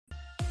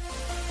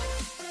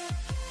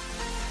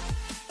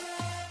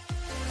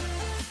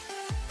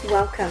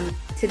Welcome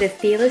to the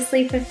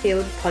Fearlessly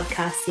Fulfilled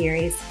podcast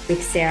series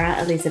with Sarah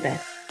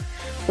Elizabeth,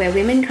 where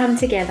women come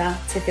together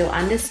to feel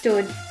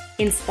understood,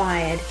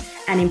 inspired,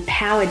 and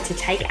empowered to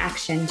take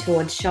action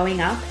towards showing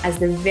up as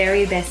the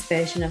very best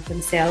version of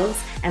themselves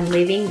and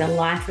living the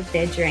life of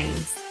their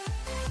dreams.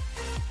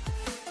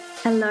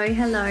 Hello,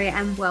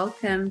 and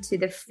welcome to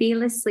the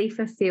Fearlessly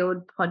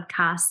Fulfilled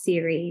podcast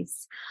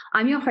series.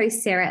 I'm your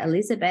host, Sarah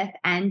Elizabeth,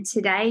 and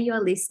today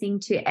you're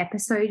listening to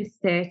episode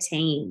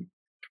 13.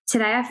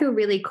 Today, I feel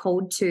really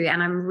called to,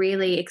 and I'm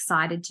really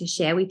excited to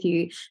share with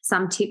you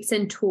some tips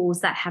and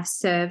tools that have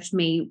served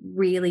me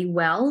really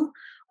well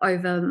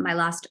over my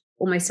last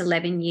almost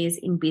 11 years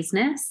in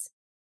business,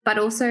 but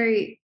also,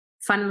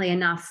 funnily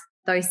enough,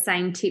 those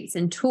same tips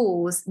and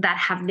tools that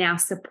have now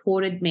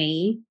supported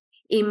me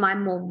in my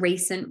more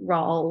recent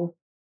role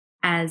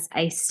as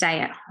a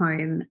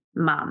stay-at-home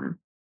mum.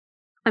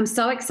 I'm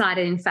so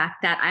excited, in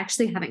fact, that I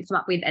actually haven't come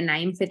up with a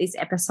name for this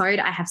episode.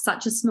 I have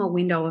such a small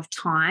window of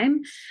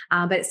time,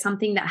 but it's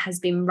something that has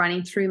been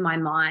running through my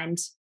mind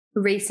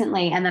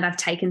recently and that I've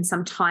taken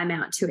some time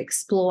out to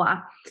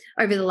explore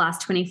over the last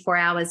 24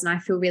 hours. And I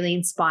feel really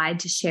inspired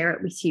to share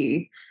it with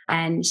you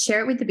and share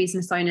it with the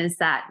business owners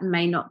that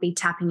may not be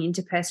tapping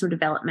into personal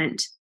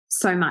development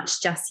so much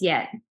just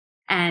yet,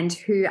 and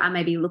who are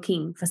maybe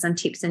looking for some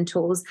tips and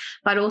tools,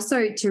 but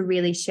also to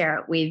really share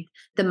it with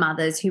the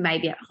mothers who may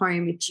be at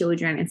home with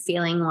children and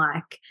feeling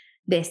like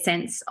their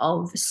sense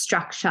of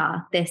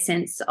structure, their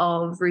sense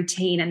of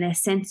routine, and their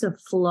sense of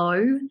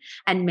flow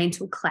and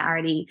mental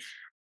clarity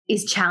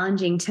is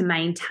challenging to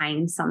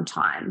maintain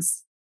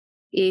sometimes.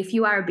 If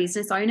you are a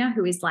business owner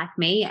who is like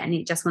me and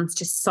it just wants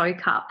to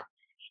soak up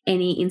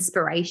any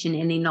inspiration,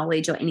 any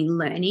knowledge, or any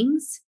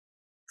learnings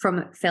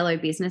from fellow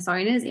business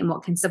owners in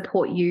what can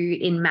support you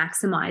in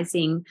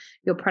maximizing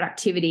your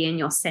productivity and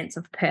your sense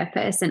of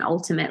purpose and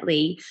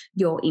ultimately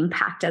your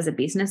impact as a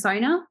business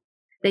owner,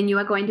 then you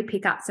are going to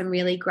pick up some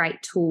really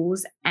great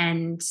tools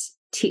and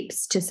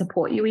tips to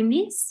support you in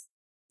this.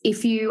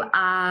 If you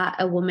are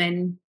a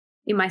woman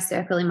in my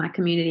circle, in my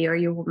community, or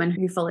you're a woman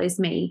who follows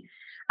me,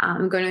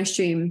 I'm going to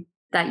assume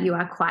that you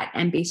are quite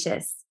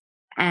ambitious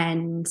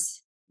and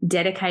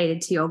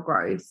dedicated to your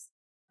growth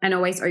and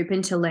always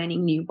open to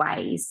learning new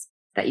ways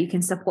that you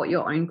can support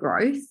your own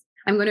growth.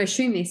 I'm going to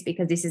assume this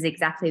because this is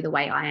exactly the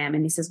way I am,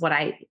 and this is what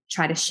I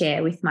try to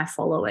share with my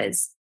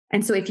followers.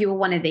 And so if you are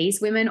one of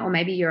these women, or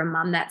maybe you're a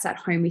mum that's at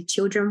home with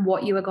children,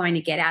 what you are going to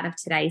get out of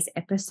today's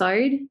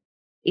episode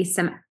is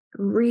some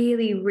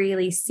really,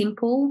 really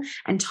simple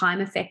and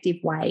time-effective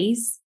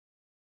ways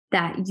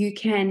that you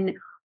can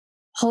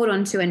hold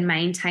on to and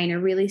maintain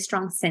a really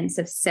strong sense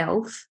of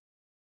self,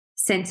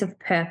 sense of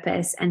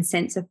purpose, and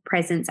sense of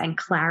presence and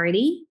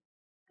clarity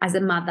as a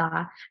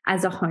mother,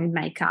 as a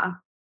homemaker,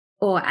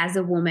 or as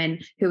a woman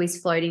who is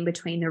floating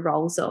between the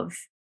roles of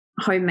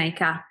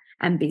homemaker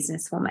and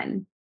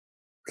businesswoman.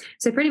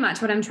 So pretty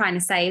much what I'm trying to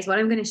say is what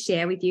I'm going to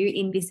share with you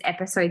in this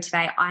episode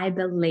today, I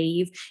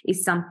believe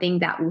is something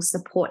that will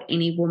support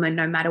any woman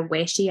no matter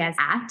where she is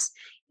at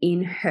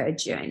in her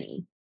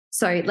journey.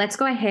 So let's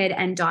go ahead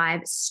and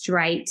dive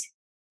straight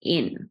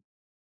in.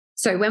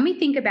 So when we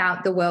think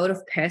about the world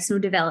of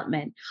personal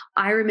development,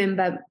 I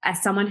remember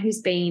as someone who's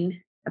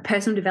been a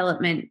personal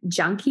development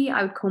junkie,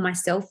 I would call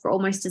myself, for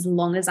almost as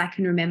long as I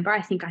can remember.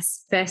 I think I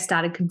first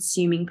started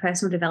consuming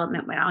personal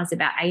development when I was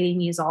about 18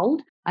 years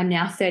old. I'm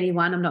now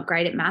 31. I'm not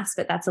great at maths,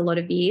 but that's a lot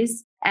of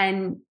years.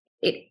 And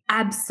it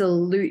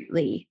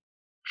absolutely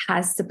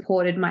has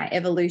supported my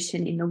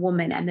evolution in the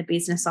woman and the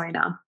business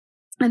owner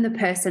and the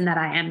person that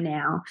I am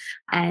now.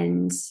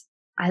 And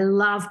I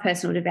love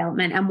personal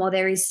development. And while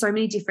there is so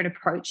many different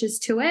approaches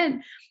to it,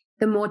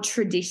 the more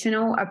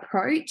traditional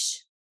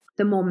approach,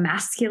 the more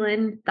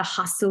masculine, the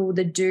hustle,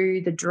 the do,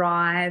 the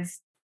drive,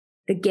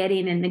 the get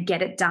in and the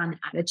get it done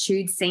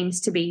attitude seems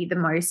to be the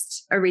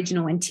most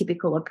original and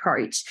typical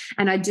approach.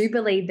 And I do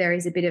believe there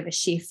is a bit of a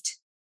shift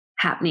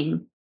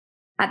happening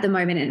at the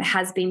moment, and it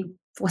has been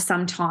for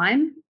some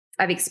time.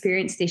 I've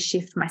experienced this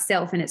shift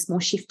myself, and it's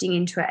more shifting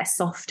into a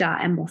softer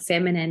and more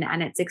feminine,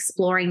 and it's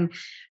exploring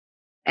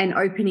and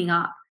opening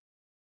up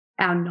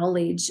our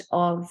knowledge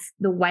of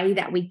the way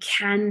that we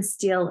can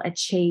still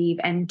achieve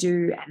and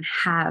do and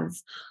have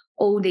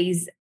all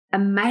these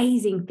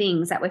amazing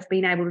things that we've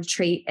been able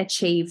to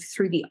achieve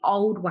through the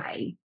old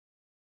way.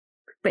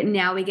 But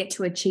now we get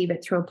to achieve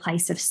it through a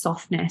place of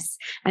softness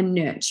and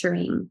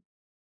nurturing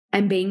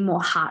and being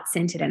more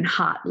heart-centered and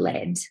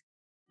heart-led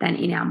than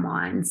in our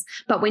minds.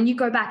 But when you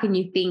go back and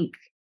you think,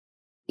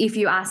 if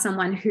you are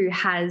someone who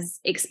has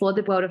explored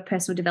the world of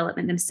personal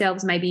development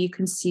themselves, maybe you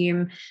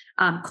consume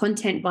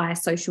content via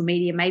social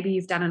media, maybe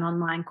you've done an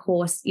online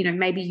course,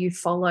 maybe you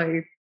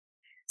follow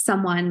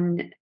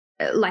someone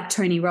like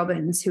Tony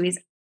Robbins, who is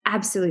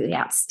absolutely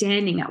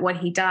outstanding at what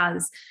he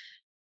does,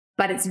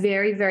 but it's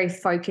very, very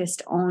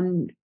focused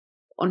on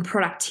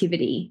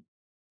productivity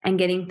and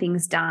getting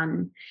things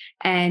done.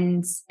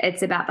 And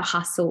it's about the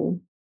hustle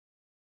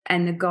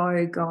and the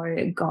go,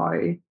 go,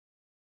 go.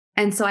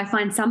 And so I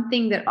find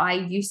something that I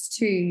used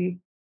to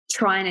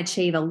try and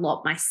achieve a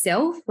lot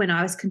myself when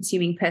I was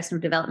consuming personal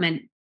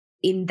development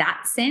in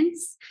that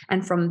sense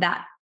and from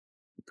that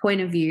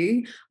point of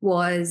view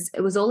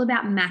it was all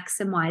about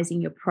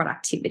maximizing your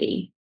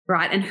productivity,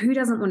 right? And who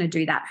doesn't want to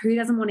do that? Who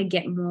doesn't want to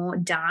get more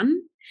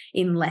done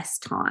in less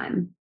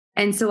time?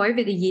 And so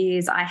over the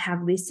years, I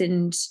have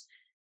listened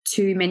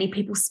to many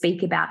people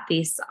speak about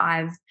this.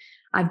 I've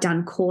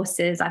done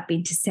courses, I've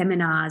been to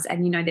seminars,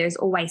 and, there's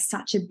always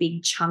such a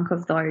big chunk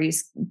of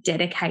those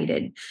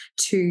dedicated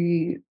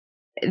to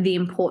the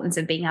importance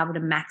of being able to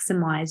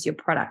maximize your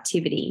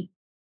productivity.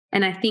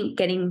 And I think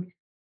getting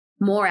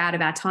more out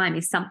of our time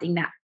is something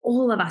that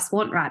all of us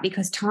want, right?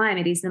 Because time,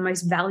 it is the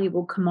most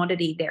valuable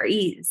commodity there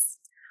is.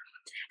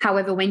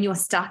 However, when you're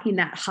stuck in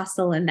that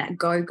hustle and that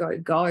go, go,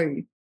 go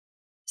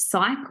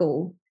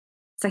cycle,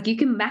 it's like you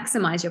can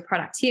maximize your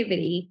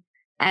productivity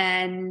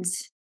and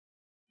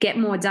get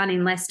more done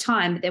in less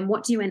time. But then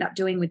what do you end up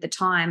doing with the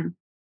time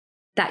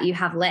that you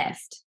have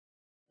left?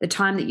 The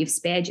time that you've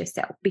spared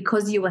yourself,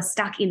 because you are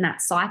stuck in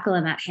that cycle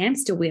and that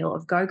hamster wheel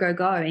of go, go,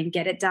 go and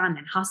get it done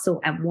and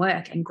hustle and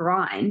work and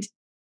grind.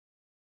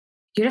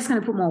 You're just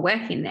going to put more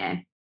work in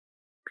there,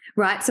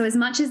 right? So as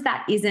much as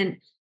that isn't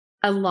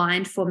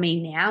aligned for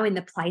me now in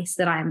the place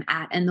that I'm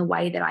at and the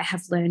way that I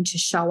have learned to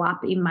show up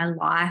in my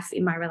life,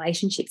 in my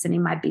relationships and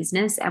in my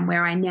business, and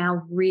where I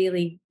now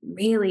really,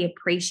 really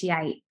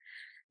appreciate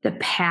the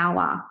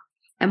power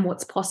and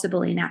what's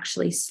possible in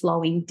actually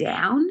slowing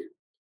down,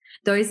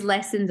 those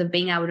lessons of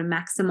being able to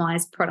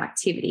maximize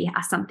productivity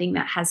are something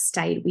that has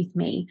stayed with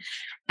me.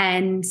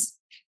 And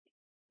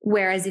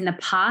whereas in the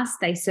past,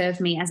 they served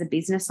me as a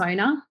business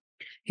owner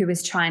who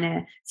was trying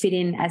to fit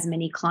in as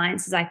many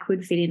clients as I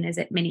could, fit in as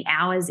many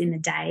hours in the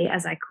day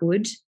as I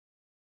could,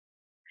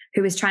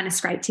 who was trying to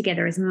scrape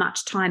together as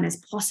much time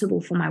as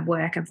possible for my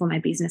work and for my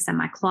business and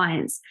my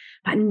clients,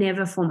 but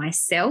never for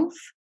myself.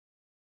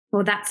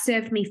 Well, that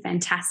served me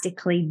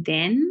fantastically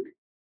then.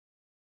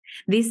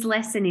 This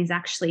lesson is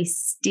actually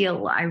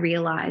still, I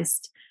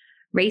realized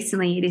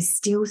recently, it is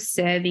still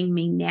serving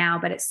me now,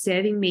 but it's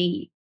serving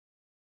me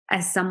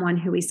as someone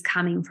who is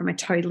coming from a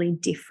totally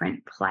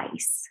different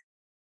place.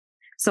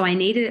 So I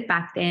needed it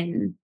back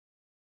then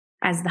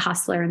as the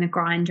hustler and the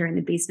grinder and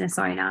the business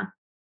owner.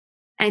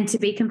 And to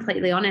be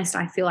completely honest,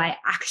 I feel I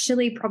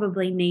actually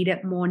probably need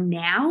it more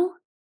now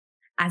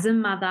as a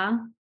mother,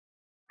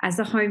 as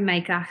a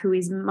homemaker who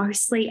is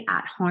mostly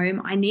at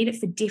home. I need it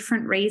for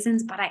different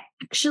reasons, but I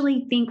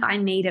actually think I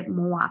need it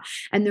more.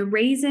 And the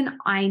reason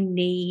I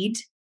need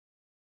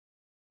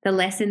the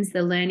lessons,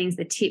 the learnings,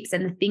 the tips,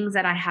 and the things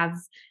that I have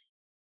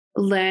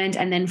learned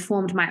and then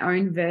formed my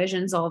own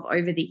versions of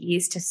over the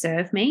years to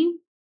serve me,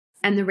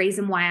 and the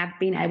reason why I've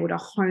been able to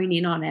hone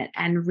in on it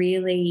and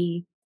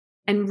really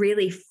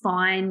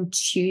fine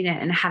tune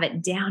it and have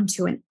it down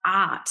to an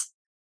art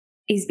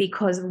is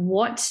because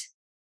what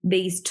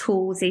these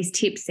tools, these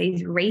tips,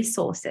 these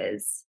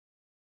resources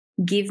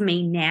give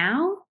me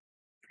now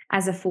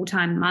as a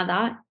full-time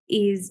mother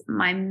is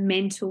my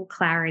mental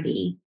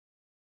clarity.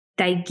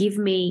 They give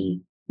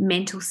me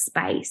mental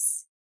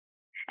space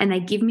and they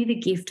give me the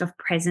gift of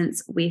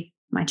presence with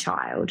my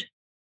child.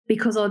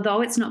 Because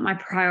although it's not my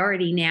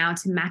priority now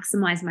to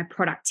maximize my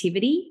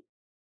productivity,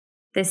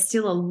 there's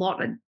still a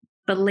lot of,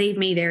 believe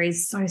me, there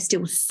is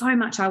still so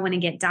much I want to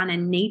get done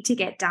and need to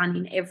get done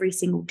in every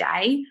single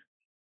day.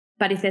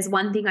 But if there's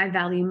one thing I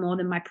value more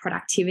than my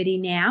productivity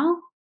now,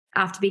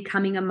 after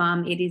becoming a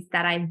mum, it is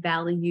that I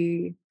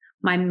value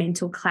my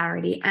mental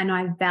clarity and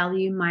I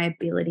value my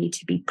ability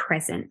to be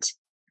present.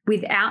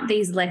 Without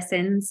these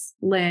lessons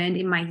learned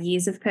in my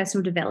years of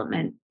personal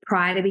development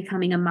prior to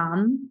becoming a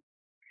mum,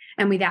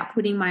 and without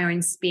putting my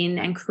own spin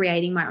and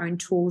creating my own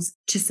tools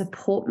to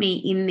support me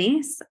in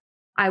this,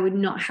 I would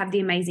not have the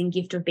amazing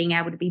gift of being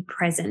able to be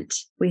present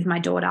with my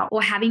daughter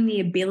or having the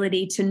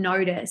ability to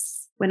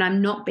notice when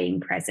I'm not being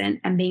present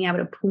and being able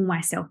to pull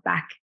myself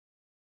back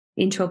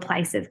into a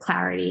place of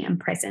clarity and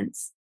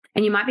presence.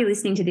 And you might be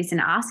listening to this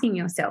and asking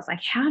yourself,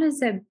 like, how does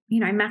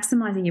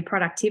maximizing your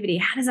productivity,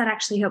 how does that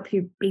actually help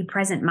you be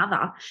present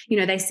mother?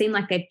 They seem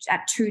like they're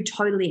at two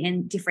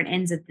totally different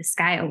ends of the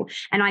scale.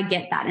 And I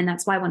get that. And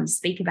that's why I wanted to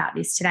speak about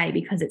this today,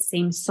 because it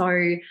seems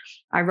so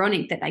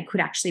ironic that they could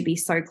actually be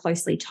so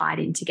closely tied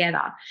in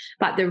together.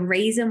 But the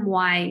reason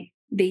why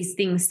these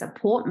things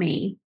support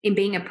me in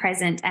being a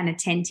present and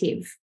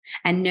attentive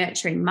and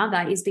nurturing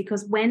mother is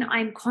because when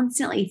I'm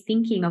constantly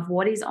thinking of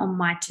what is on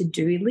my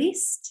to-do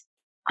list,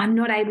 I'm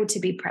not able to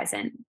be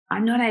present.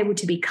 I'm not able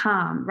to be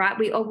calm, right?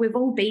 We've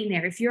all been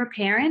there. If you're a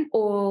parent,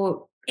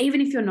 or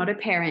even if you're not a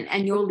parent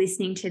and you're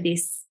listening to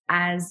this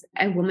as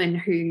a woman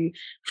who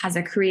has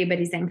a career but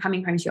is then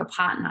coming home to your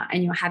partner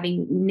and you're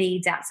having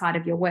needs outside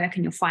of your work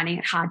and you're finding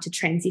it hard to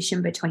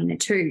transition between the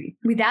two,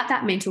 without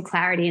that mental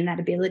clarity and that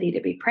ability to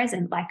be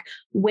present, like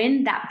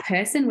when that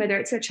person, whether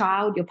it's your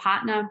child, your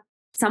partner,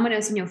 someone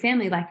else in your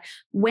family, like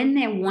when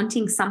they're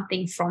wanting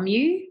something from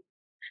you,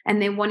 and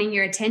they're wanting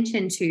your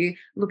attention to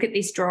look at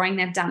this drawing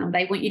they've done, or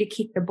they want you to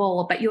kick the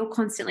ball, but you're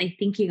constantly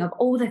thinking of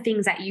all the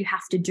things that you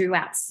have to do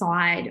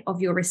outside of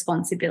your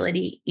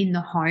responsibility in the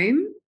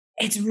home,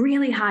 it's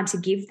really hard to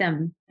give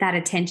them that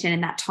attention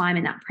and that time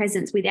and that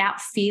presence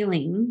without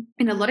feeling,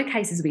 in a lot of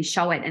cases, we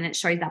show it and it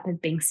shows up as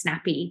being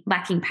snappy,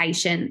 lacking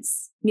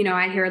patience.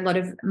 I hear a lot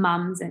of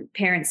mums and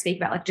parents speak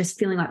about like just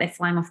feeling like they're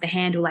flying off the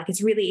handle. Like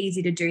it's really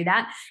easy to do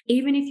that.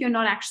 Even if you're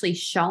not actually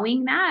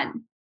showing that,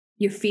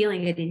 you're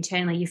feeling it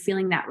internally. You're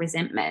feeling that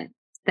resentment,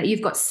 that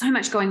you've got so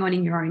much going on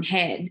in your own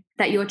head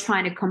that you're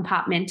trying to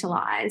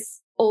compartmentalize,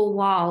 all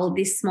while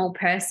this small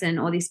person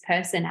or this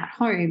person at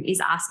home is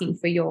asking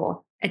for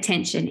your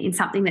attention in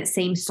something that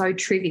seems so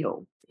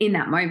trivial in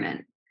that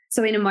moment.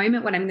 So in a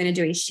moment, what I'm going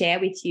to do is share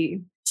with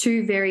you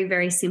 2 very,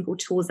 very simple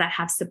tools that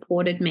have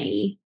supported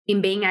me in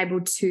being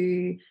able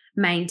to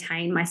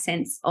maintain my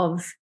sense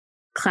of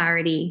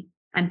clarity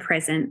and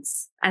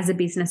presence as a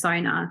business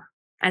owner,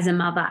 as a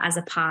mother, as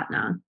a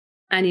partner,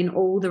 and in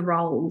all the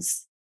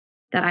roles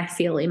that I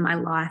feel in my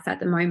life at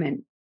the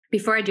moment.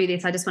 Before I do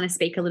this, I just want to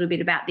speak a little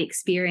bit about the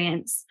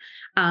experience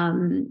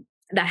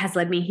that has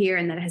led me here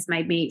and that has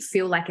made me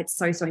feel like it's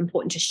so, so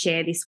important to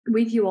share this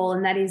with you all.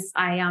 And that is,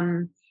 I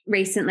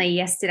recently,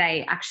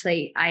 yesterday,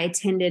 actually, I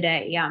attended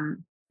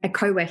a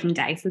co-working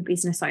day for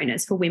business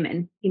owners, for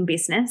women in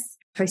business,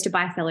 hosted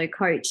by a fellow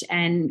coach.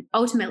 And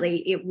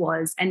ultimately, it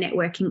was a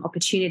networking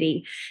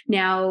opportunity.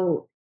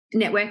 Now,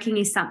 networking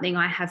is something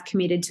I have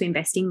committed to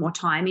investing more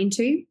time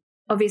into,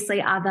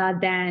 obviously, other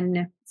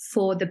than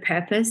for the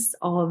purpose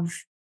of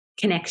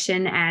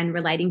connection and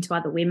relating to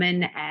other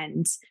women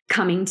and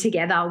coming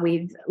together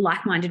with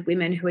like-minded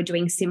women who are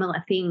doing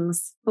similar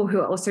things or who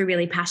are also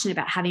really passionate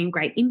about having a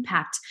great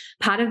impact.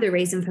 Part of the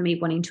reason for me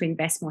wanting to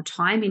invest more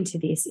time into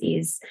this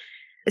is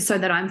so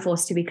that I'm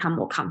forced to become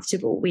more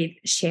comfortable with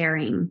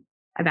sharing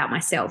about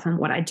myself and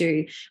what I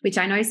do, which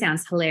I know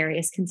sounds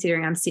hilarious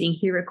considering I'm sitting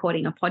here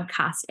recording a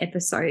podcast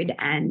episode,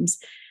 and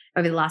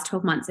over the last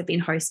 12 months I've been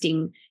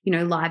hosting,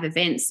 live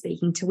events,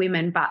 speaking to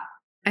women. But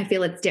I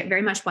feel it's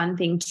very much one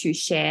thing to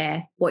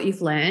share what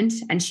you've learned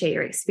and share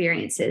your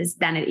experiences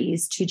than it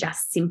is to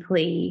just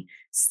simply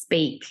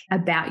speak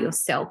about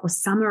yourself or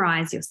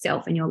summarize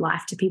yourself and your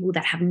life to people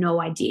that have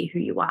no idea who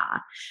you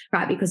are,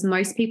 right? Because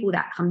most people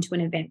that come to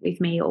an event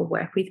with me or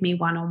work with me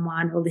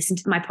one-on-one or listen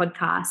to my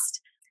podcast,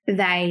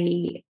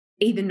 they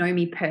either know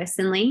me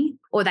personally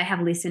or they have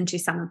listened to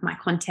some of my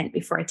content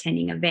before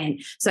attending an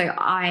event. So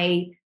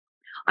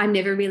I'm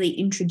never really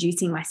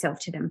introducing myself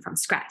to them from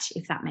scratch,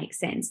 if that makes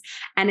sense.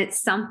 And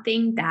it's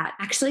something that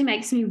actually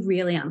makes me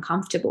really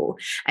uncomfortable.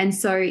 And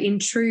so in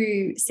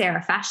true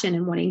Sarah fashion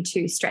and wanting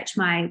to stretch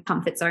my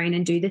comfort zone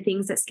and do the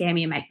things that scare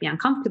me and make me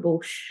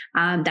uncomfortable,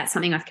 that's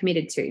something I've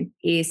committed to,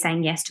 is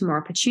saying yes to more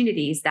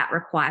opportunities that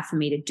require for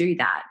me to do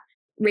that.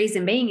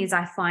 Reason being is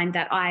I find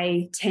that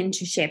I tend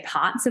to share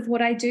parts of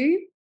what I do,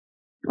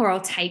 or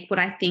I'll take what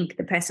I think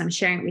the person I'm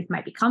sharing it with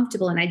might be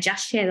comfortable and I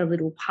just share the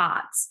little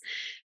parts.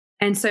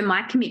 And so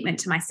my commitment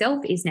to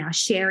myself is now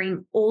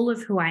sharing all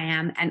of who I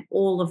am and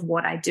all of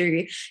what I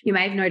do. You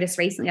may have noticed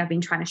recently I've been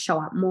trying to show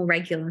up more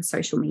regular on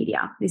social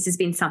media. This has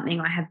been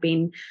something I have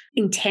been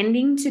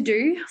intending to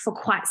do for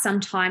quite some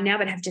time now,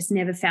 but have just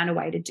never found a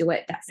way to do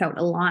it that felt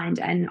aligned.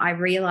 And I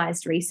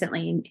realized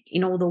recently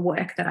in all the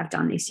work that I've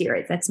done this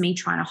year, that's me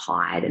trying to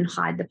hide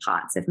the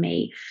parts of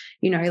me,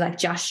 like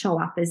just show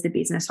up as the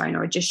business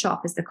owner or just show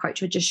up as the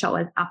coach or just show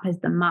up as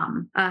the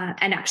mum,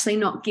 and actually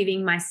not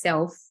giving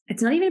myself,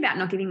 it's not even about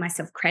not giving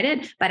myself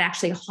credit, but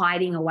actually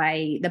hiding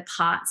away the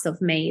parts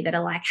of me that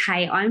are like,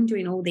 hey, I'm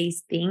doing all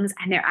these things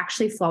and they're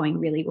actually flowing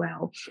really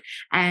well.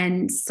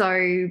 And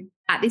so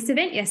at this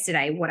event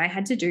yesterday, what I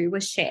had to do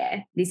was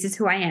share, this is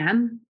who I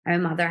am.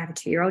 I'm a mother. I have a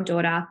 2-year-old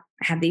daughter.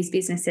 I have these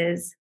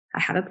businesses. I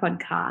have a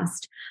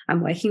podcast.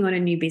 I'm working on a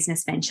new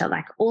business venture,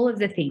 like all of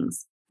the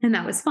things. And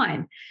that was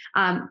fine.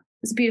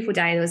 It was a beautiful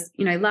day. There was,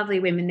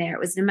 lovely women there. It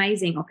was an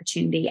amazing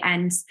opportunity.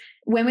 And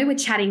when we were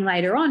chatting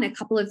later on, a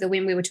couple of the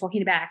women, we were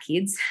talking about our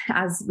kids,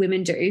 as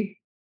women do.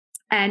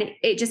 And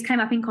it just came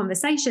up in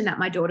conversation that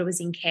my daughter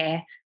was in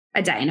care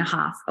a day and a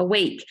half a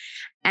week.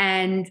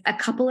 And a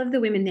couple of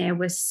the women there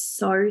were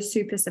so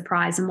super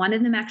surprised. And one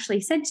of them actually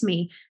said to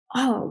me,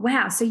 oh,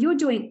 wow, so you're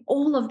doing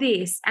all of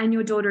this and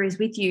your daughter is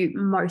with you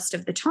most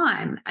of the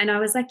time. And I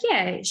was like,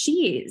 yeah,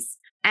 she is.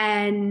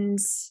 And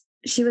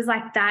she was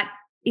like, that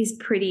is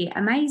pretty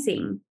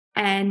amazing.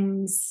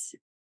 And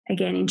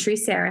again, in true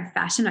Sarah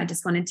fashion, I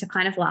just wanted to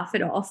kind of laugh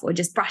it off or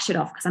just brush it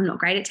off because I'm not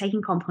great at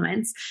taking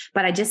compliments,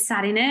 but I just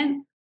sat in it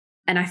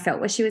and I felt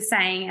what she was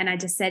saying and I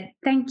just said,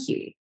 thank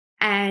you.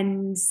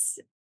 And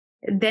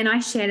then I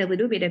shared a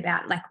little bit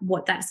about like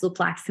what that's looked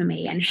like for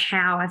me and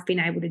how I've been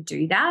able to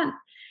do that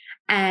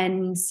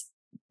and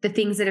the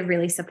things that have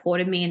really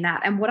supported me in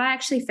that. And what I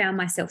actually found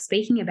myself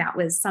speaking about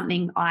was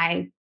something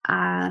I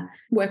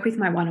work with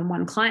my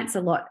one-on-one clients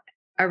a lot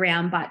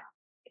around, but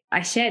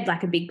I shared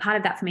like a big part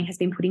of that for me has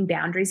been putting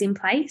boundaries in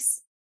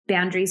place,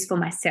 boundaries for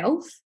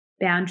myself,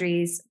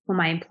 boundaries for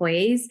my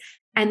employees.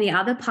 And the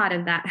other part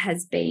of that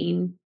has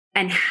been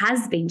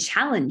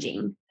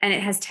challenging. And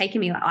it has taken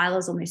me, like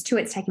Isla's almost 2,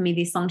 it's taken me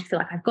this long to feel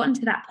like I've gotten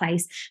to that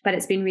place, but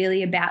it's been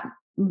really about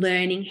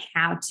learning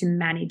how to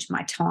manage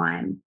my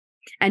time.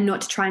 and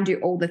not to try and do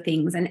all the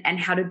things, and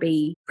how to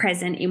be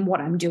present in what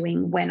I'm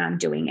doing when I'm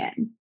doing it.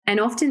 And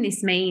often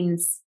this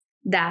means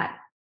that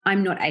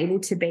I'm not able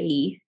to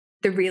be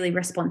the really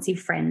responsive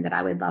friend that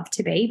I would love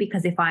to be,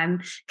 because if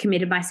I'm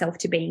committed myself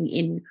to being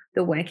in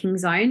the working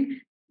zone,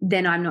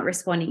 then I'm not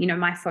responding.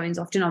 My phone's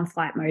often on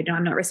flight mode and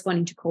I'm not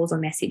responding to calls or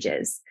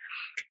messages.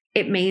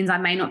 It means I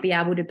may not be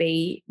able to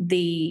be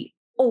the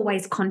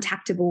always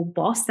contactable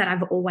boss that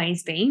I've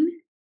always been,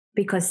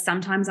 because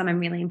sometimes I'm in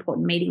really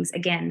important meetings.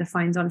 Again, the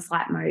phone's on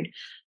flight mode,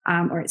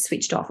 or it's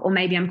switched off, or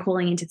maybe I'm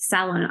calling into the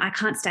salon. I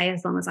can't stay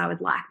as long as I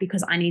would like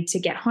because I need to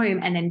get home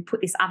and then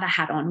put this other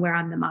hat on where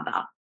I'm the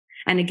mother.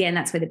 And again,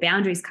 that's where the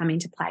boundaries come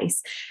into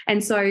place.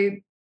 And so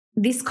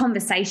this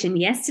conversation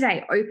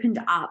yesterday opened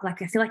up, I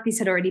feel like this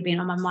had already been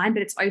on my mind,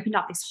 but it's opened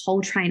up this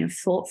whole train of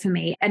thought for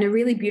me, and a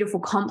really beautiful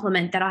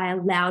compliment that I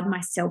allowed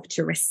myself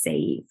to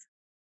receive.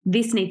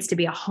 This needs to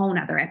be a whole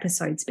nother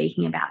episode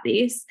speaking about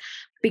this,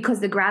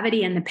 because the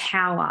gravity and the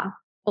power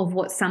of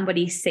what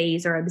somebody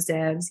sees or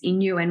observes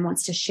in you and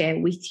wants to share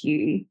with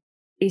you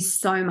is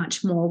so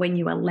much more when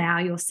you allow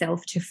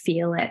yourself to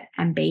feel it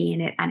and be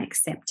in it and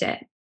accept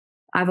it.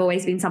 I've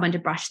always been someone to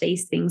brush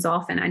these things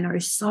off, and I know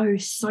so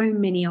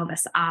many of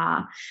us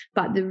are.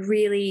 But the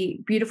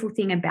really beautiful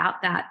thing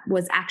about that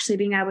was actually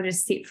being able to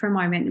sit for a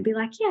moment and be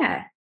like,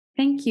 yeah,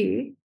 thank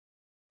you.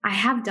 I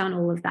have done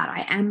all of that.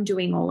 I am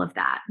doing all of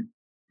that.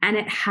 And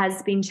it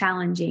has been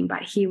challenging,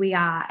 but here we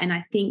are. And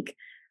I think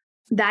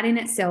that in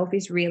itself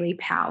is really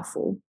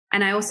powerful.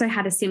 And I also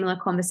had a similar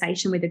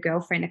conversation with a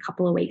girlfriend a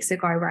couple of weeks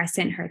ago where I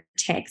sent her a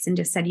text and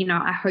just said,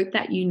 I hope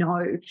that you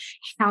know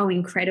how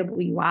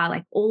incredible you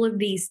are. All of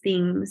these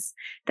things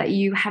that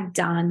you have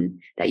done,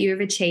 that you have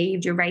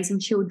achieved, you're raising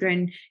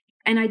children.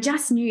 And I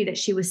just knew that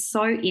she was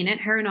so in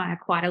it. Her and I are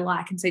quite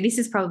alike. And so this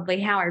is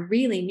probably how I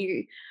really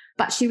knew.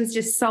 But she was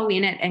just so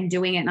in it and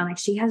doing it. And I'm like,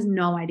 she has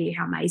no idea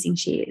how amazing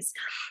she is.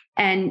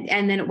 And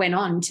then it went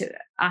on to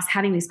us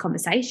having this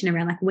conversation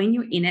around when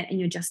you're in it and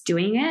you're just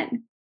doing it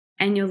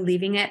and you're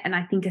living it. And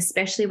I think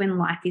especially when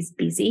life is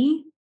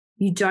busy,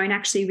 you don't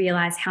actually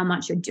realize how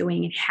much you're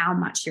doing and how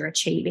much you're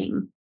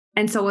achieving.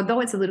 And so although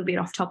it's a little bit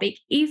off topic,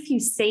 if you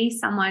see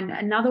someone,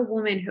 another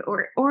woman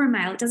or a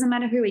male, it doesn't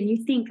matter who, and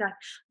you think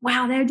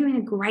wow, they're doing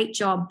a great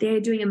job,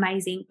 they're doing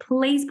amazing,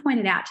 please point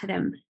it out to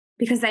them,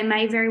 because they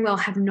may very well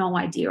have no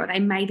idea, or they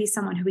may be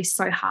someone who is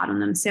so hard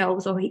on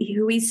themselves, or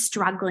who is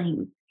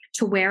struggling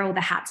to wear all the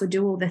hats or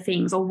do all the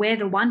things, or wear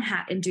the one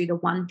hat and do the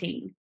one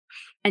thing.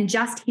 And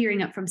just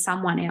hearing it from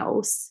someone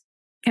else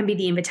can be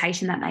the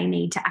invitation that they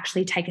need to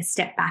actually take a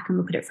step back and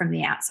look at it from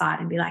the outside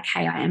and be like,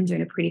 hey, I am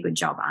doing a pretty good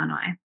job, aren't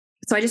I?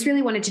 So I just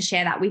really wanted to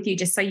share that with you,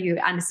 just so you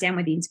understand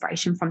where the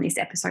inspiration from this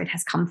episode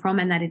has come from,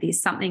 and that it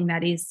is something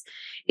that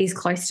is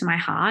close to my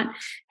heart.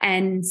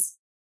 And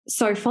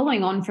so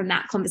following on from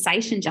that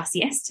conversation just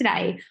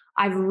yesterday,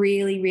 I've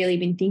really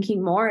been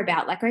thinking more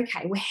about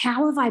okay, well,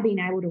 how have I been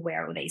able to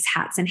wear all these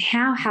hats, and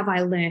how have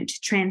I learned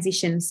to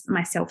transition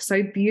myself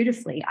so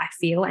beautifully, I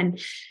feel. And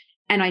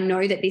I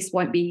know that this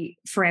won't be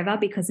forever,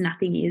 because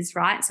nothing is,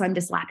 right? So I'm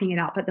just lapping it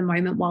up at the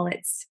moment while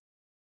it's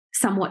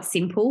somewhat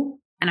simple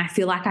and I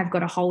feel like I've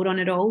got a hold on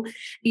it all.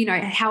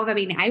 How have I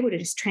been able to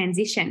just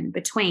transition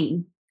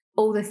between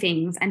all the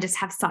things and just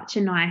have such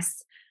a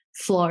nice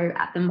flow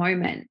at the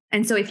moment?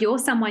 And so if you're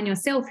someone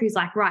yourself who's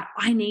like, right,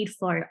 I need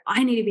flow,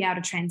 I need to be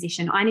able to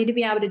transition, I need to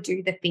be able to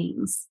do the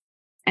things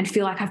and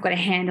feel like I've got a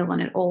handle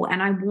on it all,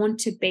 and I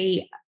want to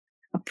be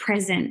a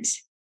present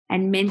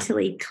and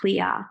mentally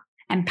clear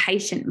and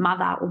patient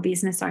mother or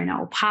business owner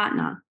or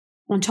partner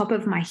on top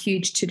of my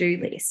huge to-do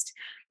list,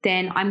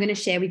 then I'm going to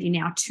share with you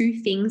now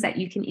 2 things that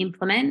you can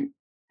implement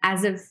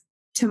as of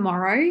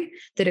tomorrow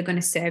that are going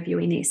to serve you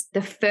in this.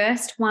 The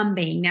first one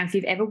being, now, if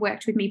you've ever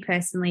worked with me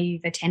personally,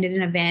 you've attended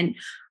an event,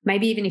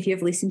 maybe even if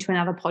you've listened to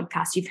another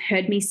podcast, you've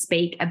heard me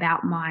speak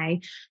about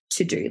my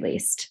to-do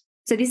list.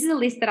 So this is a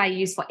list that I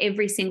use for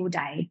every single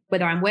day,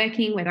 whether I'm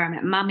working, whether I'm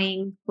at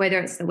mumming, whether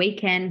it's the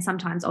weekend.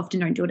 Sometimes often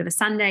don't do it of a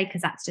Sunday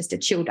because that's just a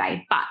chill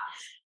day, but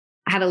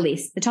I have a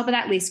list. The top of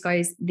that list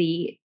goes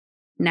the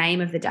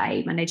name of the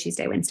day: Monday,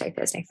 Tuesday, Wednesday,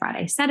 Thursday,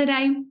 Friday,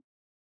 Saturday.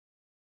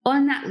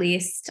 On that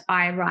list,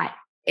 I write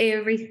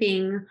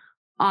everything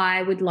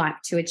I would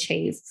like to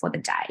achieve for the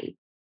day.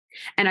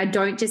 And I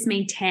don't just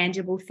mean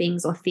tangible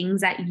things or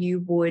things that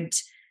you would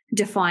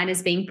define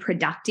as being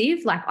productive.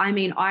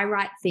 I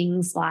write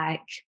things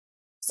like,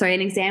 so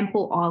an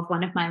example of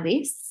one of my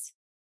lists,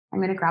 I'm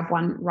going to grab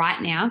one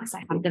right now because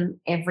I have them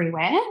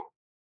everywhere.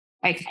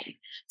 Okay,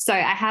 so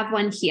I have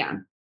one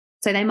here.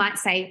 So they might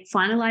say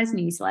finalize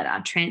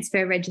newsletter,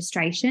 transfer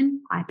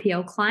registration,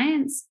 IPL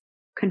clients,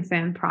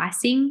 confirm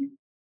pricing,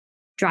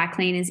 dry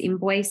cleaners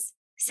invoice,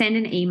 send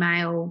an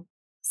email,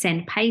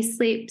 send pay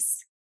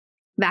slips,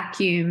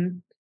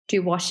 vacuum,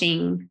 do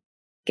washing,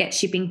 get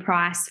shipping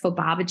price for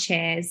barber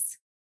chairs,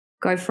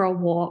 go for a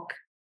walk,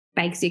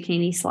 bake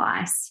zucchini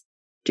slice,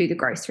 do the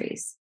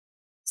groceries.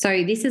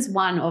 So this is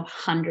one of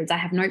hundreds. I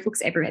have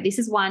notebooks everywhere. This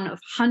is one of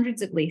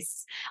hundreds of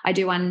lists. I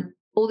do one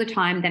all the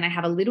time. Then I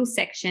have a little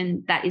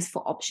section that is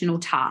for optional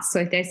tasks. So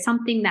if there's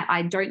something that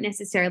I don't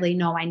necessarily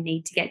know I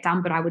need to get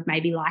done, but I would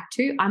maybe like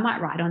to, I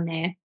might write on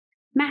there,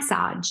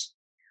 massage,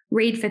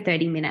 read for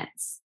 30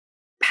 minutes,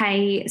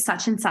 pay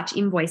such and such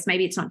invoice.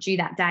 Maybe it's not due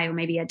that day, or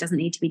maybe it doesn't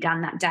need to be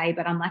done that day,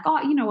 but I'm like,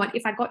 oh, you know what?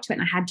 If I got to it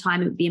and I had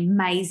time, it would be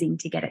amazing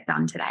to get it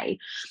done today.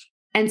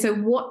 And so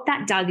what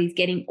that does is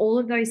getting all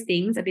of those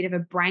things, a bit of a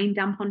brain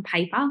dump on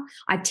paper.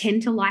 I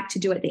tend to like to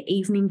do it the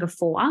evening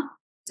before.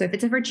 So if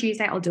it's for a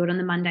Tuesday, I'll do it on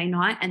the Monday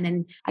night, and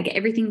then I get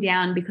everything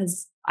down,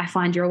 because I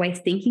find you're always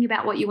thinking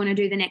about what you want to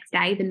do the next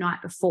day, the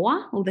night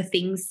before, all the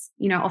things,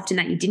 often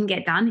that you didn't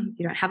get done. If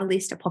you don't have a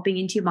list, are popping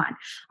into your mind.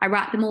 I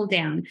write them all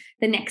down.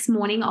 The next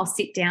morning, I'll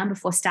sit down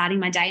before starting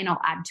my day and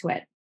I'll add to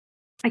it.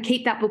 I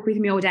keep that book with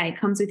me all day. It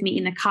comes with me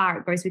in the car.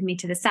 It goes with me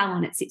to the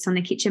salon. It sits on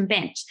the kitchen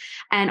bench,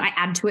 and I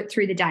add to it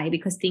through the day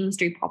because things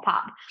do pop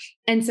up.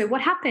 And so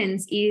what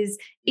happens is,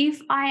 if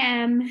I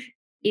am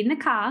in the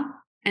car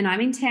and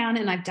I'm in town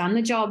and I've done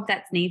the job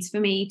that needs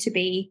for me to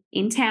be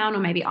in town, or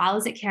maybe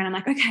Isla's at care, and I'm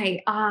like,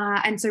 okay.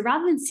 And so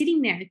rather than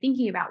sitting there and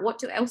thinking about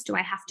what else do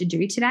I have to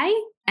do today,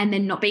 and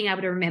then not being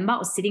able to remember,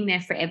 or sitting there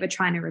forever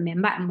trying to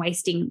remember and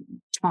wasting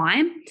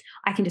time,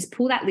 I can just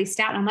pull that list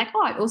out. And I'm like,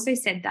 oh, I also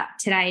said that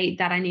today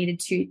that I needed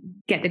to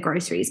get the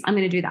groceries. I'm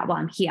going to do that while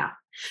I'm here.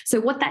 So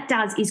what that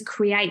does is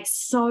create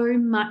so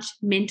much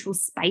mental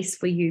space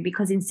for you,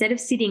 because instead of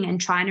sitting and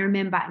trying to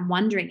remember and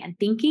wondering and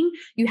thinking,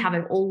 you have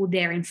it all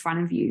there in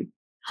front of you.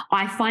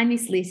 I find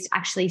this list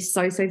actually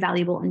so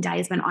valuable on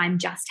days when I'm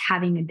just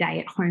having a day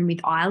at home with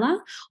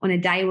Isla. On a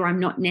day where I'm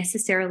not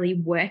necessarily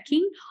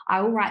working,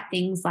 I will write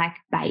things like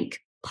bake,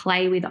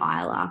 play with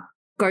Isla,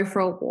 go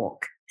for a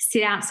walk,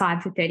 sit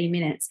outside for 30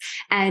 minutes.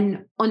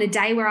 And on a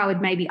day where I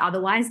would maybe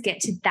otherwise get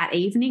to that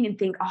evening and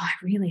think, oh, I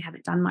really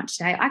haven't done much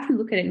today, I can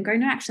look at it and go,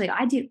 no, actually,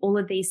 I did all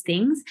of these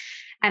things,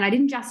 and I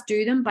didn't just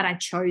do them, but I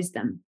chose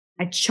them.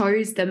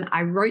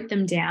 I wrote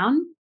them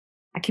down.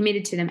 I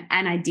committed to them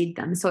and I did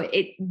them. So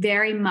it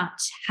very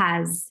much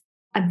has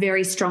a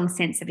very strong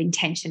sense of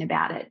intention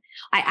about it.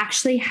 I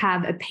actually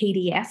have a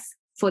PDF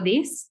for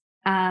this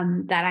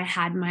that I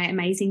had my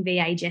amazing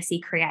VA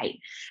Jessie create.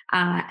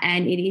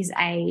 And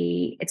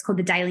it's called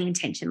the Daily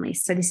Intention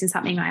List. So this is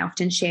something I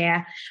often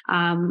share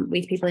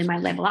with people in my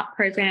Level Up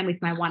program,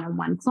 with my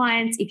one-on-one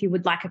clients. If you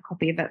would like a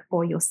copy of it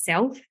for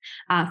yourself,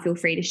 feel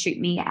free to shoot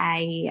me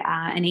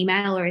an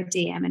email or a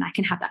DM, and I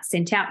can have that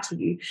sent out to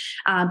you.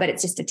 But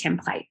it's just a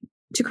template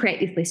to create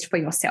this list for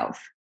yourself.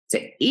 So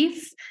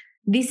if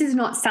this is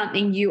not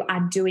something you are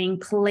doing,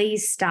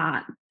 please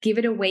start. Give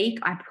it a week.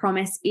 I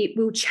promise it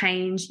will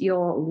change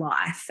your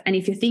life. And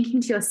if you're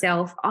thinking to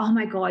yourself, oh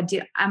my God,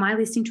 am I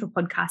listening to a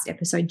podcast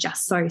episode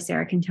just so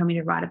Sarah can tell me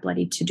to write a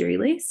bloody to-do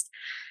list?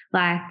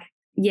 Like,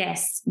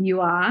 yes,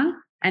 you are.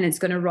 And it's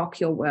going to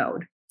rock your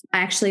world. I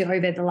actually,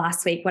 over the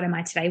last week, what am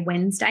I today?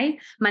 Wednesday,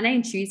 Monday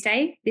and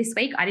Tuesday this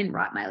week, I didn't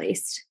write my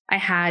list. I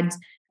had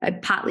a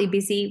partly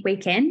busy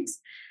weekend.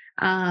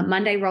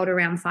 Monday rolled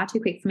around far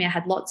too quick for me. I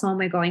had lots on.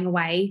 We're going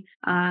away.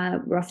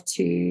 We're off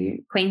to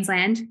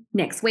Queensland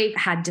next week. I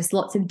had just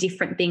lots of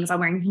different things. I'm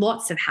wearing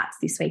lots of hats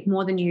this week,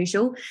 more than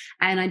usual.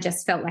 And I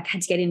just felt like I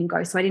had to get in and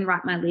go. So I didn't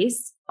write my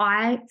list.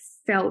 I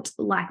felt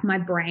like my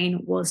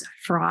brain was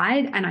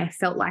fried, and I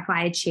felt like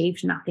I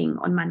achieved nothing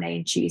on Monday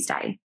and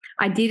Tuesday.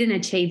 I didn't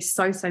achieve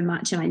so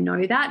much, and I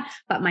know that,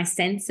 but my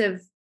sense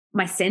of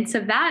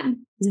that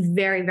is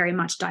very, very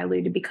much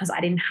diluted because I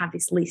didn't have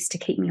this list to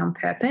keep me on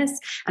purpose.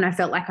 And I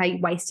felt like I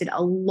wasted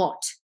a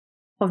lot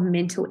of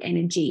mental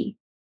energy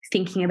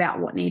thinking about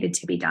what needed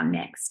to be done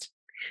next.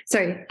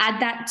 So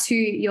add that to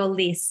your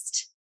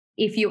list.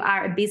 If you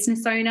are a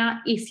business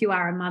owner, if you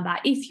are a mother,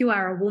 if you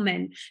are a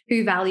woman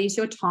who values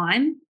your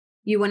time,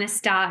 you want to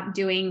start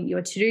doing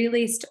your to-do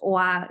list,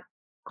 or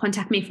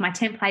contact me for my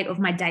template of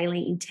my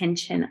daily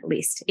intention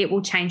list. It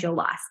will change your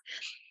life.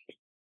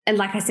 And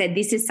like I said,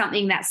 this is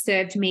something that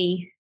served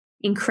me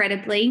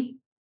incredibly.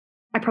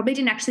 I probably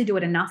didn't actually do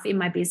it enough in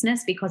my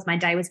business because my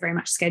day was very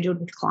much scheduled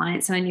with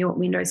clients and I knew what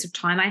windows of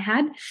time I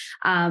had.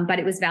 But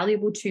it was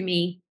valuable to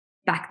me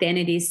back then.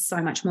 It is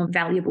so much more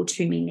valuable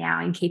to me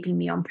now in keeping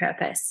me on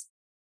purpose.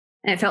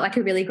 And it felt like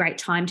a really great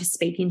time to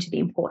speak into the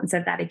importance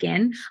of that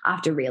again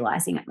after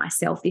realizing it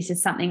myself. This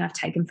is something I've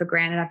taken for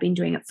granted. I've been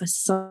doing it for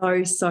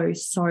so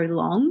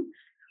long,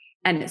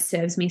 and it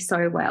serves me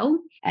so well.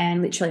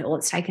 And literally all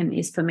it's taken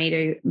is for me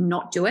to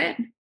not do it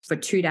for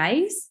 2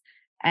 days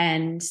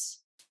and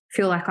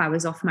feel like I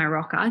was off my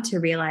rocker to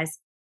realize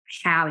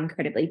how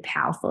incredibly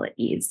powerful it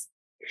is.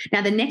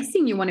 Now, the next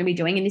thing you want to be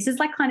doing, and this is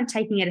like kind of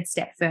taking it a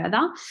step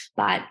further,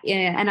 but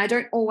and I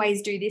don't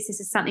always do this. This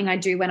is something I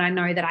do when I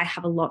know that I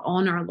have a lot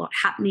on or a lot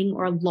happening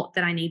or a lot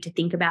that I need to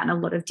think about and a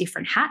lot of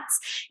different hats,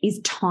 is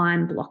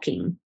time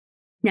blocking.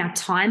 Now,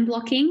 time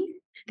blocking,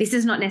 this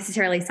is not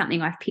necessarily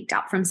something I've picked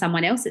up from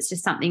someone else. It's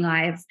just something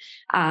I've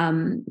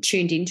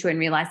tuned into and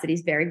realized that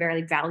is very,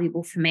 very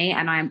valuable for me.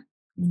 And I'm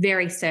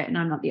very certain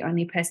I'm not the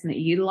only person that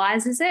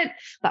utilizes it.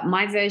 But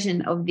my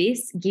version of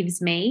this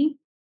gives me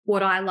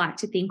what I like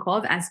to think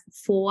of as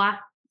 4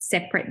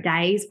 separate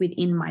days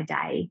within my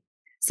day.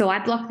 So I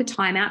block the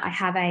time out. I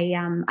have I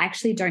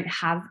actually don't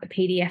have a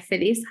PDF for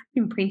this. I've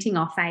been printing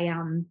off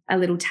a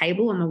little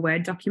table on a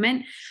Word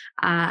document.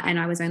 And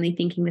I was only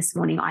thinking this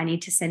morning, I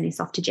need to send this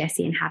off to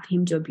Jesse and have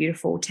him do a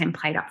beautiful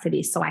template up for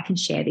this so I can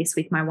share this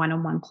with my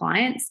one-on-one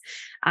clients.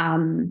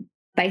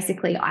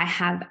 Basically, I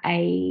have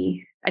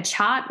a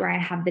chart where I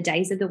have the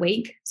days of the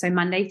week. So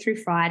Monday through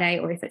Friday,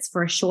 or if it's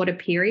for a shorter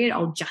period,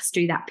 I'll just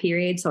do that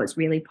period. So it's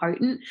really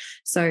potent.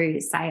 So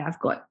say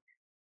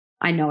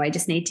I know I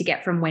just need to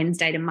get from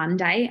Wednesday to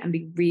Monday and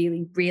be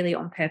really, really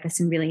on purpose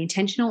and really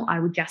intentional. I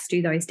would just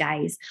do those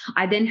days.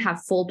 I then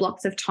have 4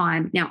 blocks of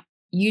time. Now,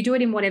 you do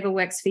it in whatever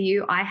works for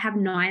you. I have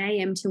 9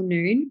 a.m. till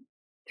noon,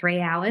 3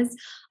 hours.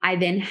 I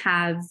then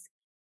have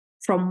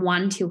from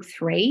 1 till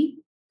 3.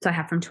 So I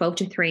have from 12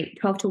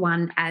 to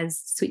 1 as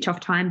switch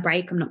off time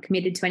break. I'm not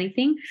committed to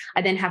anything.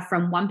 I then have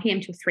from 1 p.m.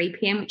 till 3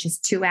 p.m., which is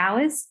 2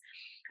 hours.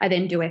 I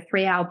then do a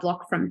 3-hour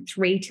block from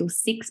 3 till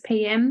 6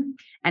 p.m.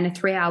 and a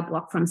 3-hour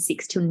block from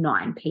 6 till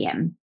 9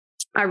 p.m.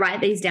 I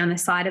write these down the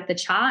side of the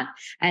chart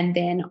and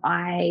then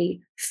I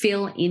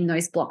fill in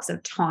those blocks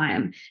of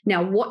time.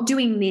 Now, what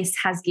doing this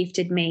has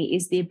gifted me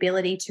is the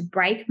ability to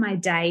break my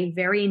day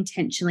very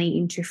intentionally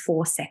into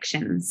 4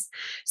 sections.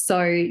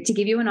 So to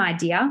give you an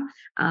idea,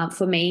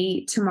 for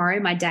me, tomorrow,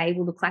 my day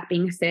will look like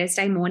being a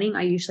Thursday morning.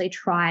 I usually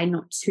try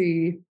not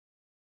to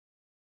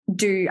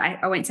I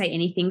won't say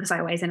anything because I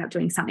always end up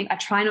doing something. I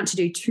try not to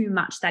do too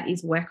much that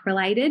is work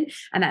related.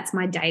 And that's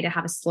my day to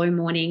have a slow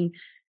morning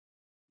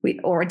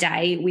or a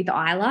day with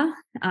Isla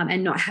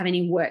and not have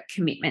any work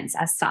commitments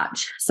as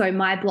such. So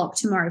my block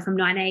tomorrow from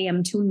 9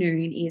 a.m. till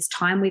noon is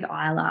time with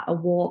Isla, a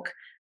walk.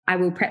 I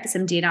will prep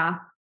some dinner.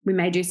 We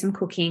may do some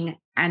cooking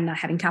and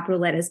having capital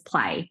letters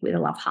play with a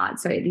love heart.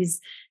 So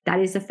that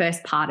is the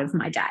first part of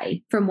my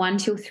day. From 1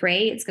 till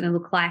 3, it's going to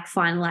look like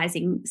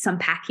finalizing some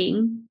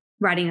packing,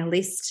 writing a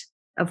list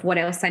of what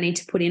else I need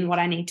to put in, what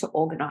I need to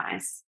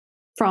organize.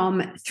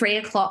 From 3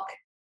 o'clock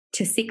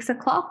to 6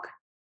 o'clock.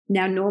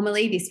 Now,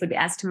 normally this would be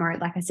as tomorrow,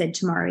 like I said,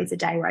 tomorrow is a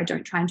day where I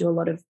don't try and do a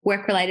lot of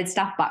work-related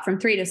stuff, but from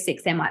 3 to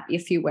 6, there might be a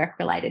few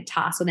work-related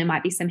tasks or there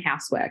might be some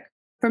housework.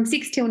 From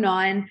 6 till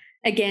 9,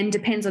 again,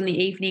 depends on the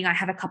evening. I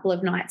have a couple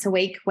of nights a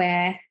week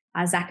where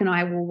Zach and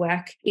I will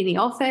work in the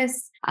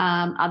office.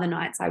 Other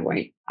nights I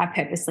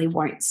purposely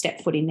won't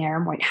step foot in there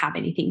and won't have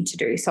anything to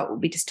do. So it will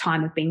be just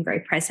time of being very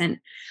present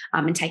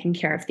and taking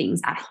care of things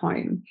at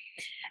home.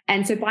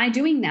 And so by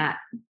doing that,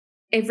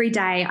 every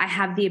day I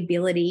have the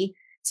ability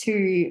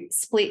to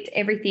split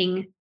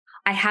everything.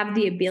 I have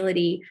the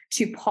ability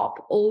to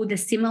pop all the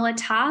similar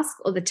tasks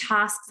or the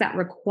tasks that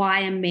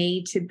require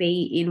me to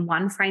be in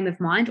one frame of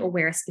mind or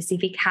wear a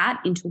specific hat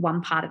into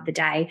one part of the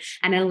day.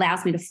 And it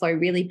allows me to flow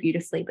really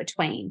beautifully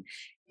between.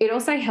 It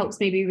also helps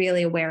me be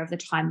really aware of the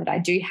time that I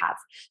do have.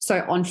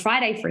 So on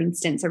Friday, for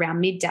instance,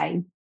 around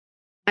midday,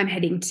 I'm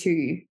heading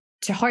to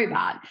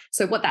Hobart.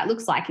 So what that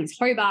looks like is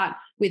Hobart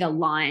with a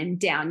line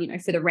down,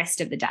 for the rest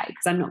of the day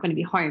because I'm not going to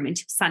be home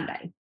until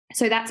Sunday.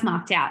 So that's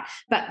marked out.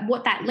 But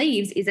what that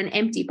leaves is an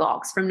empty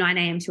box from 9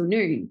 a.m. till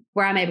noon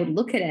where I'm able to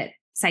look at it,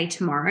 say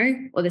tomorrow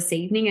or this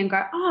evening and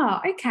go, oh,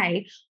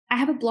 okay, I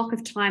have a block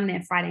of time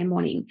there Friday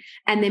morning,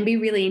 and then be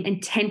really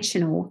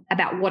intentional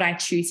about what I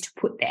choose to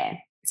put there.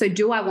 So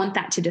do I want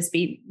that to just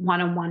be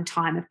one-on-one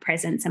time of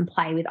presence and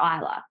play with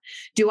Isla?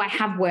 Do I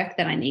have work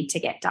that I need to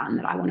get done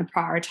that I want to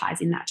prioritize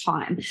in that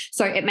time?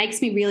 So it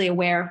makes me really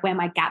aware of where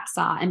my gaps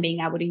are and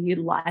being able to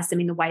utilize them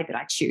in the way that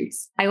I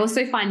choose. I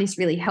also find this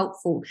really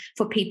helpful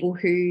for people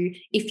who,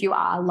 if you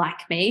are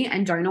like me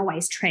and don't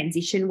always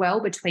transition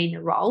well between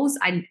the roles,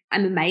 I'm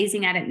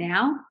amazing at it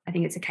now. I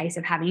think it's a case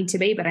of having to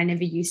be, but I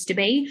never used to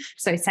be.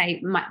 So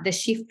say the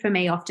shift for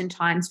me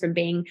oftentimes from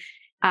being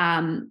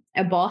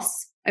a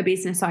boss, a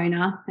business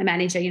owner, a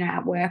manager,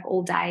 at work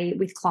all day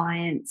with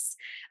clients,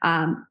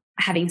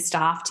 having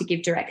staff to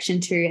give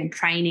direction to and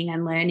training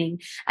and learning,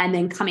 and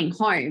then coming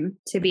home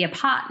to be a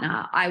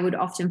partner, I would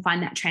often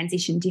find that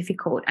transition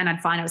difficult. And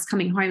I'd find I was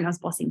coming home and I was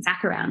bossing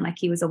Zach around like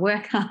he was a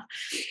worker.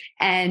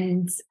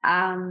 And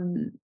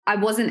I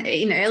wasn't,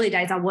 in the early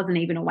days, I wasn't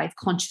even always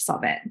conscious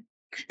of it.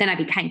 Then I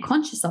became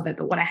conscious of it,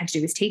 but what I had to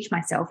do was teach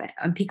myself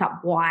and pick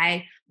up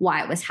why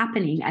it was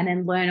happening and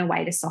then learn a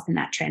way to soften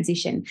that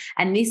transition.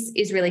 And this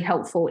is really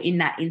helpful in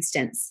that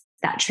instance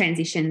that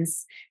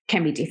transitions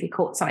can be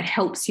difficult. So it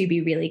helps you be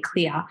really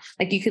clear.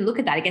 Like you can look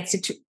at that, it gets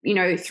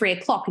to 3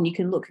 o'clock and you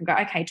can look and go,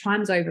 okay,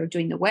 time's over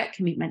doing the work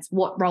commitments.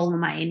 What role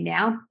am I in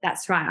now?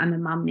 That's right, I'm a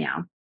mum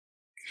now.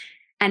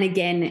 And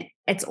again,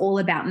 it's all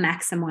about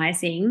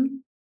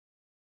maximizing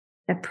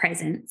the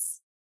presence,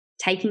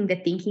 taking the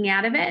thinking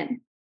out of it,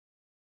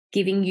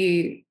 giving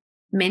you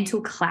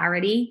mental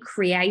clarity,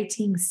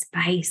 creating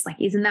space. Like,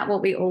 isn't that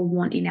what we all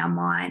want in our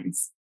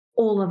minds?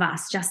 All of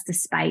us, just the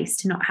space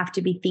to not have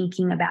to be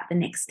thinking about the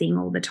next thing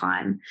all the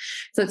time.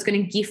 So it's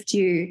going to gift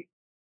you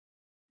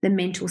the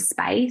mental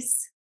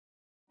space,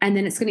 and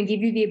then it's going to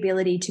give you the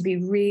ability to be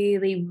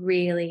really,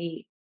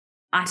 really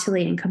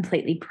utterly and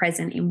completely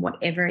present in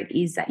whatever it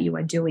is that you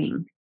are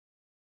doing.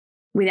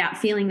 without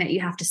feeling that you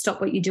have to stop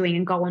what you're doing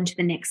and go on to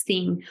the next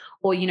thing,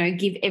 or,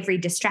 give every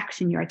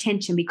distraction your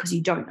attention because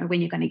you don't know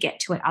when you're going to get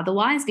to it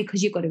otherwise,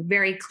 because you've got a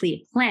very clear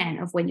plan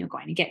of when you're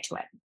going to get to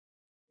it.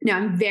 Now,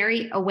 I'm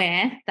very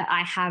aware that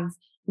I have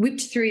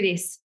whipped through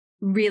this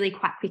really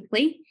quite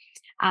quickly.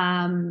 Like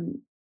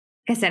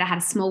I said, I had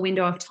a small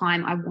window of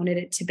time. I wanted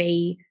it to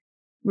be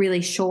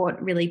really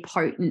short, really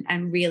potent,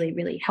 and really,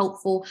 really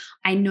helpful.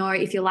 I know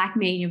if you're like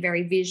me and you're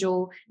very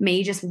visual,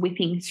 me just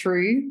whipping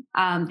through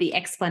the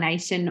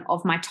explanation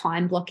of my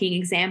time blocking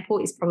example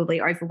is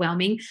probably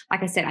overwhelming.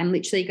 Like I said, I'm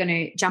literally going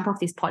to jump off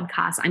this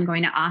podcast. I'm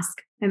going to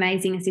ask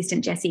amazing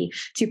assistant Jessie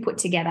to put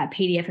together a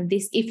PDF of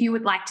this. If you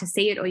would like to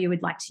see it or you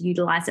would like to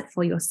utilize it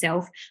for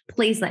yourself,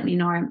 please let me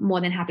know. I'm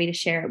more than happy to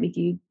share it with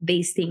you.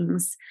 These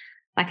things,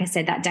 like I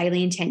said, that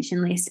daily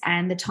intention list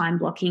and the time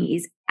blocking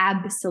is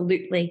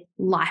absolutely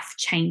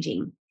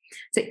life-changing.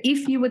 So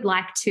if you would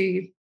like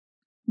to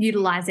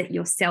utilize it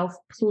yourself,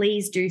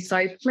 please do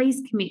so.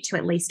 Please commit to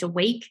at least a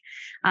week.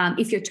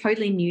 If you're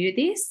totally new to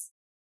this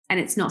and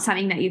it's not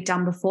something that you've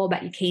done before,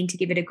 but you're keen to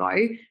give it a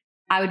go,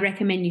 I would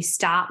recommend you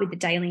start with the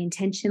daily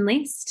intention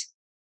list,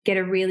 get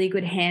a really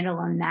good handle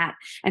on that,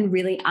 and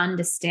really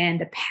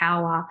understand the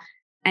power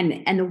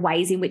and the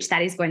ways in which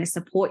that is going to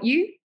support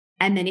you.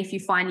 And then if you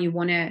find you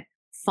want to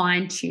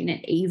fine-tune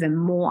it even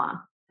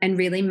more and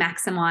really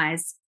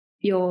maximize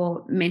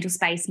your mental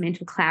space,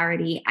 mental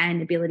clarity,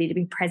 and ability to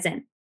be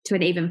present to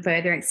an even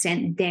further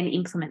extent, then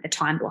implement the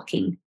time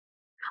blocking.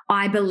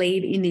 I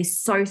believe in this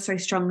so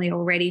strongly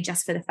already,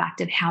 just for the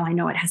fact of how I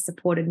know it has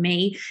supported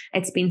me.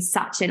 It's been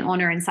such an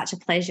honor and such a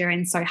pleasure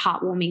and so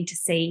heartwarming to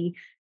see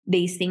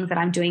these things that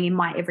I'm doing in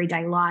my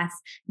everyday life,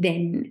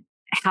 then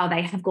how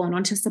they have gone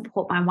on to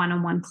support my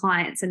one-on-one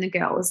clients and the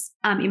girls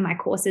in my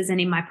courses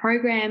and in my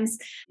programs.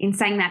 In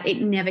saying that,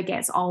 it never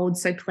gets old.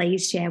 So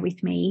please share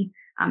with me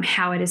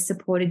how it has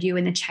supported you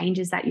and the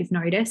changes that you've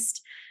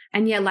noticed.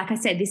 And yeah, like I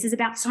said, this is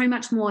about so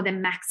much more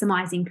than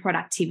maximizing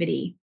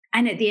productivity.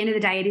 And at the end of the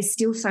day, it is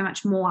still so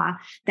much more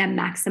than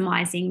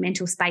maximizing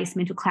mental space,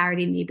 mental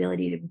clarity, and the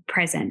ability to be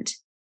present.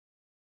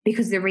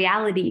 Because the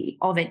reality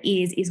of it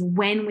is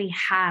when we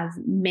have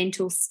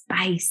mental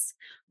space,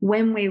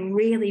 when we're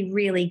really,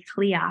 really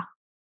clear,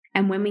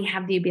 and when we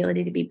have the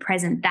ability to be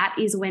present, that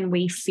is when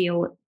we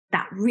feel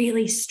that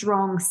really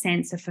strong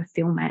sense of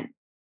fulfillment.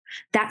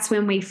 That's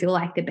when we feel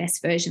like the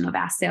best version of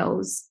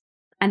ourselves.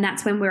 And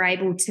that's when we're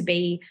able to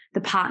be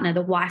the partner,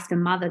 the wife, the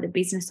mother, the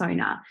business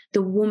owner,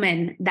 the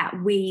woman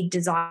that we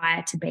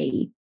desire to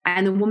be.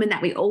 And the woman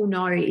that we all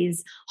know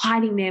is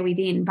hiding there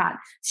within, but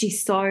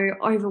she's so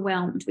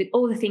overwhelmed with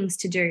all the things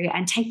to do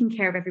and taking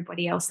care of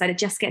everybody else that it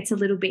just gets a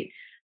little bit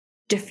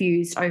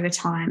diffused over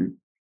time.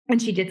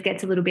 And she just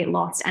gets a little bit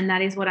lost. And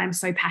that is what I'm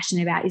so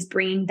passionate about, is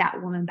bringing that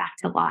woman back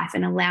to life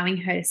and allowing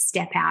her to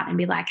step out and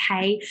be like,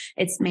 hey,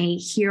 it's me.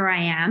 Here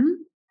I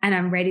am. And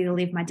I'm ready to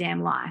live my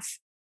damn life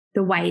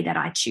the way that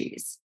I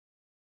choose.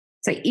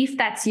 So if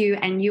that's you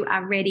and you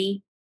are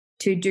ready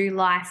to do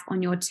life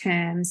on your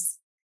terms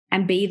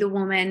and be the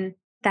woman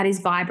that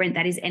is vibrant,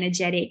 that is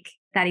energetic,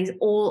 that is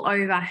all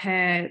over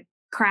her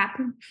crap,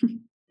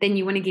 then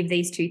you want to give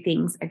these two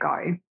things a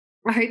go.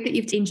 I hope that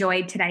you've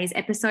enjoyed today's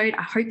episode.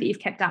 I hope that you've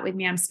kept up with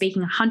me. I'm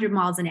speaking 100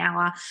 miles an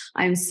hour.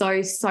 I'm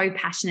so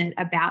passionate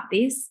about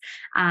this.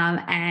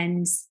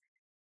 And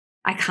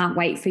I can't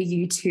wait for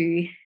you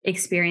to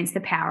experience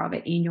the power of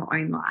it in your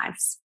own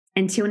lives.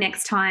 Until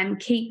next time,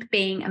 keep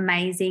being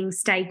amazing,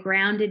 stay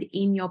grounded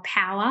in your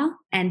power,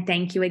 and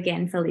thank you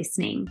again for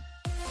listening.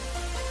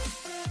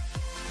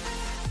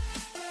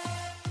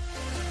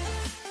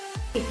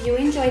 If you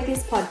enjoyed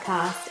this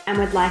podcast and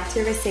would like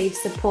to receive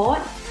support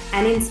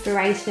and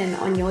inspiration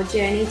on your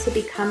journey to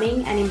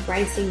becoming and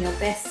embracing your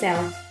best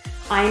self,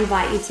 I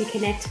invite you to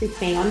connect with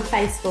me on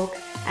Facebook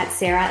at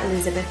Sarah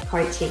Elizabeth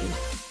Coaching.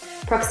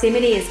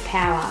 Proximity is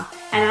power,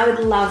 and I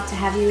would love to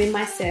have you in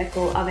my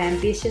circle of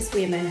ambitious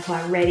women who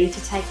are ready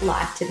to take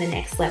life to the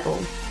next level.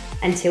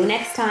 Until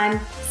next time,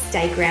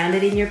 stay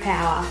grounded in your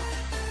power.